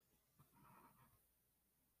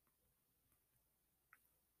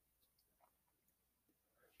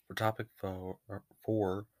For topic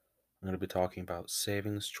four, I'm going to be talking about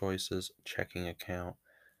savings choices, checking account,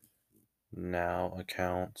 now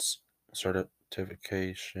accounts,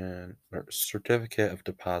 certificate of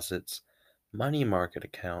deposits, money market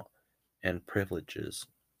account, and privileges.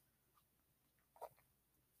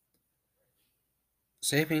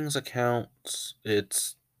 Savings accounts,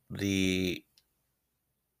 the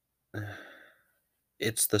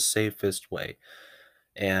it's the safest way,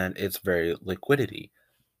 and it's very liquidity,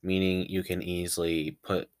 meaning you can easily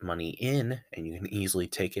put money in and you can easily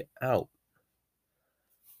take it out.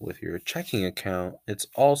 With your checking account, it's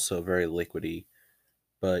also very liquidy,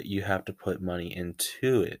 but you have to put money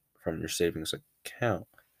into it from your savings account.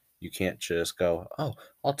 You can't just go, oh,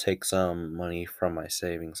 I'll take some money from my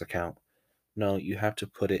savings account. No, you have to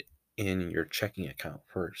put it in your checking account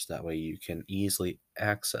first. That way you can easily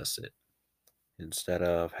access it instead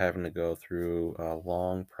of having to go through a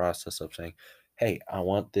long process of saying, hey, I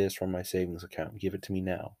want this from my savings account. Give it to me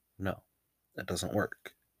now. No, that doesn't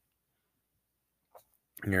work.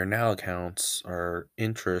 Your now accounts are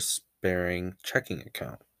interest bearing checking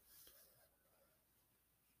account.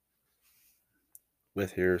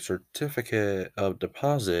 With your certificate of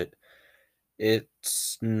deposit,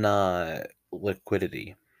 it's not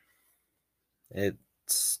liquidity.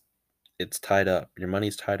 It's it's tied up. Your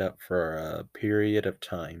money's tied up for a period of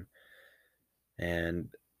time, and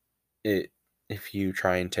it if you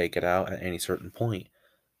try and take it out at any certain point,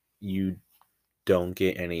 you don't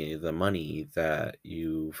get any of the money that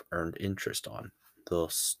you've earned interest on. They'll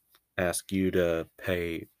ask you to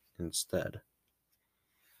pay instead.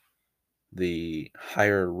 The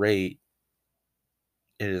higher rate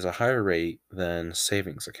it is a higher rate than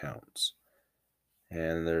savings accounts,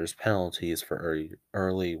 and there's penalties for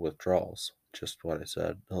early withdrawals, just what I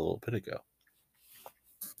said a little bit ago.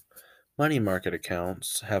 Money market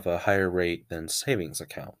accounts have a higher rate than savings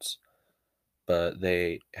accounts, but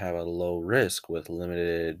they have a low risk with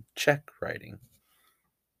limited check writing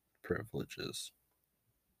privileges.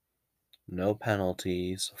 No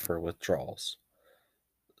penalties for withdrawals.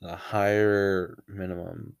 The higher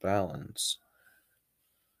minimum balance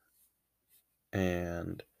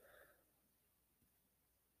and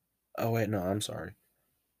oh wait, no, I'm sorry.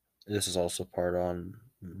 This is also part on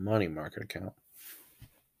money market account.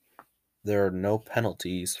 There are no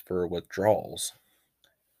penalties for withdrawals,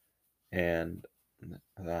 and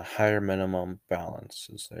the higher minimum balance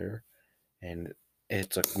is there, and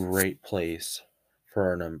it's a great place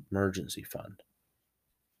for an emergency fund.